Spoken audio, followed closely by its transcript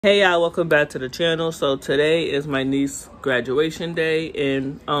Hey y'all, welcome back to the channel. So today is my niece's graduation day,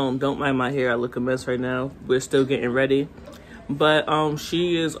 and don't mind my hair, I look a mess right now. We're still getting ready, but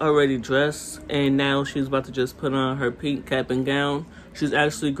she is already dressed, and now she's about to just put on her pink cap and gown. She's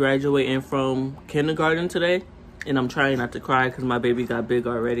actually graduating from kindergarten today, and I'm trying not to cry because my baby got big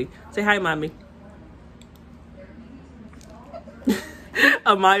already. Say hi, mommy.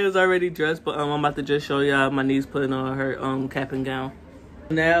 Amaya's already dressed, but I'm about to just show y'all my niece putting on her cap and gown.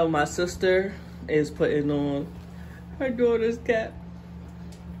 Now my sister is putting on her daughter's cap.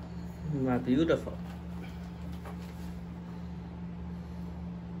 My beautiful.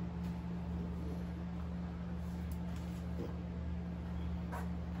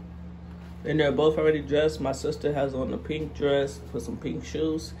 And they're both already dressed. My sister has on a pink dress with some pink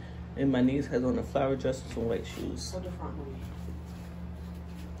shoes, and my niece has on a flower dress with some white shoes. Hold the front, mommy.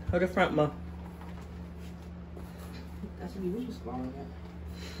 Hold the front, ma. That's me. We just swallowing that.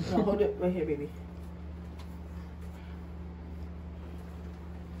 No, hold it right here, baby.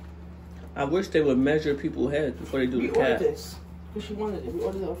 I wish they would measure people's heads before they do the cap. We ordered this because she wanted it. We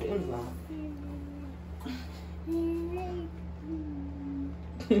ordered it off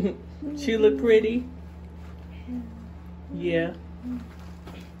Amazon. She look pretty. Yeah.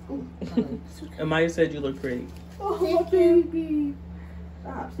 Amaya said you look pretty. Oh, baby.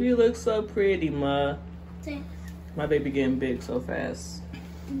 Stop. You look so pretty, ma. My baby getting big so fast.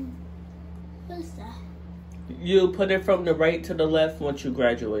 What's that? You put it from the right to the left once you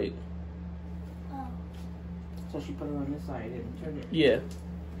graduate. Oh. So she put it on this side and turned it. Yeah.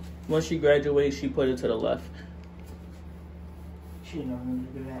 Once she graduates, she put it to the left. She didn't know how to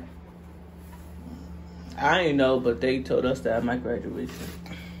do that. I ain't know, but they told us that at my graduation.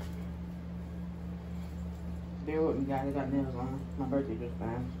 Bear with me, guys. I got nails on. My birthday just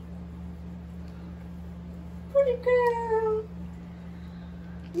passed. Pretty girl.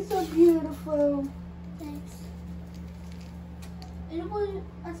 You're so beautiful. Thanks. And you're going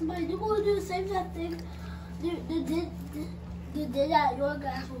to do the same exact thing you did at your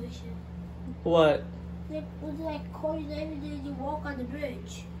graduation. What? Was it like call your name and then you walk on the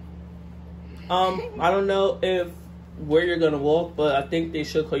bridge? I don't know if where you're gonna walk, but I think they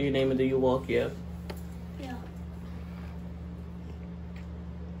should call your name and then you walk, yeah. Yeah.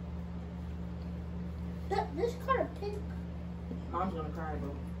 This color pink. Mom's gonna cry,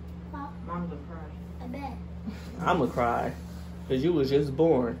 bro. Huh? Mom's gonna cry. I bet. I'ma cry. Cause you was just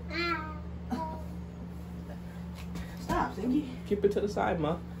born. Stop, Cindy. Keep it to the side,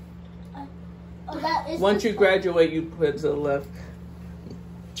 ma. Oh, that is Once you graduate, you put it to the left.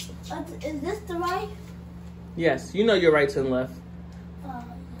 Is this the right? Yes, you know your right and left. Yeah.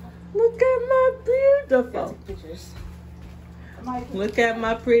 Look at my beautiful. Take pictures. Look at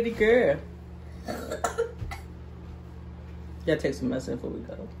my pretty girl. Gotta take some medicine before we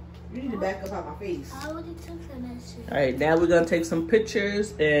go. You need to back up out my face. I already took the medicine. Alright, now we're gonna take some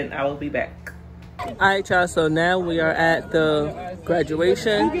pictures and I will be back. Alright y'all, so now we are at the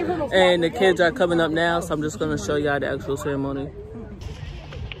graduation and the kids are coming up now, so I'm just gonna show y'all the actual ceremony.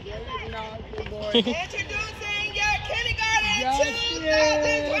 Introducing your kindergarten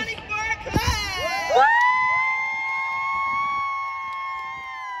 2024 class!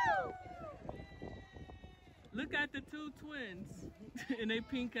 Look at the two twins in their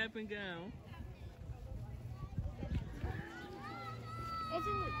pink cap and gown.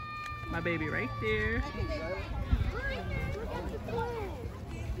 My baby right there.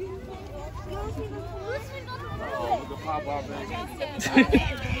 Oh, the pop-up baby.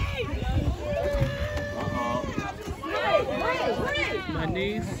 My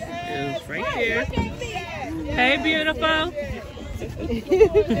niece is right there. Hey, beautiful.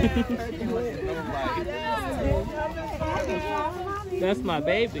 That's my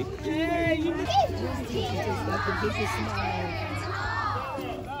baby. You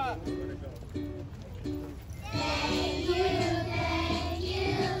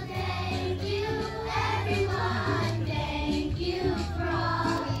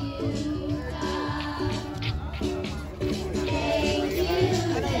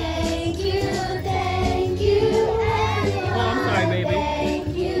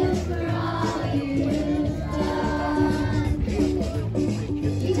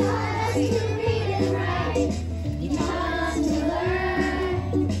taught us to read and write. You taught us to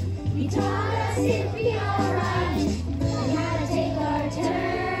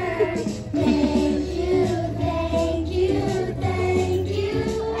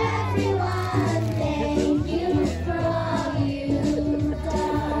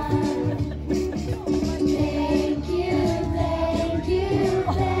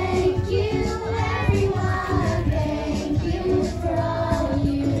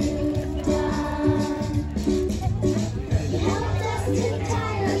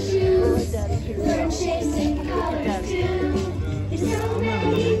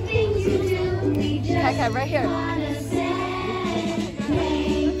right here.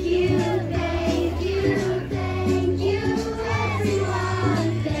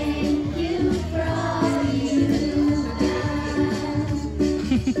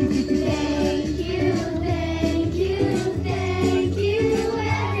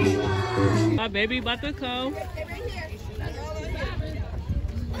 My baby about to come.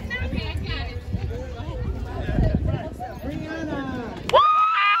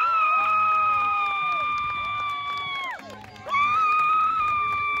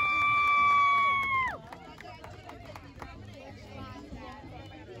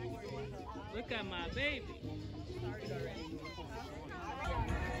 Look at my baby.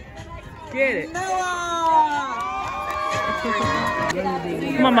 Get it.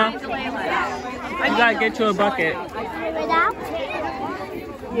 Come on, Mom. You gotta get you a bucket. Right now?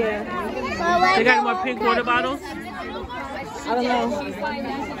 Yeah. They got more pink water bottles? I don't know.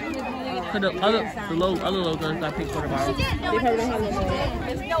 The other little girls got pink water bottles. They probably don't have them.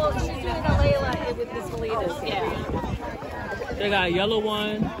 She's doing a Layla with this Valitas. Yeah. They got a yellow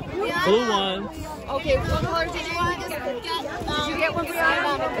one, blue one. Okay, what color did you want? Did you get one,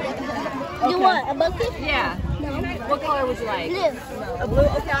 Brianna? You want a bucket? Yeah. No. What color would you like? Blue. A blue?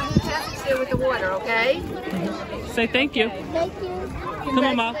 Okay, I'm going to test it with the water, okay? Say thank you. Thank you. Come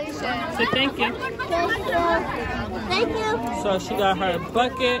on, Mom. Say thank you. Thank you. Thank you. So she got her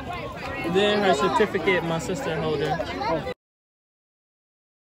bucket, then her certificate my sister holding.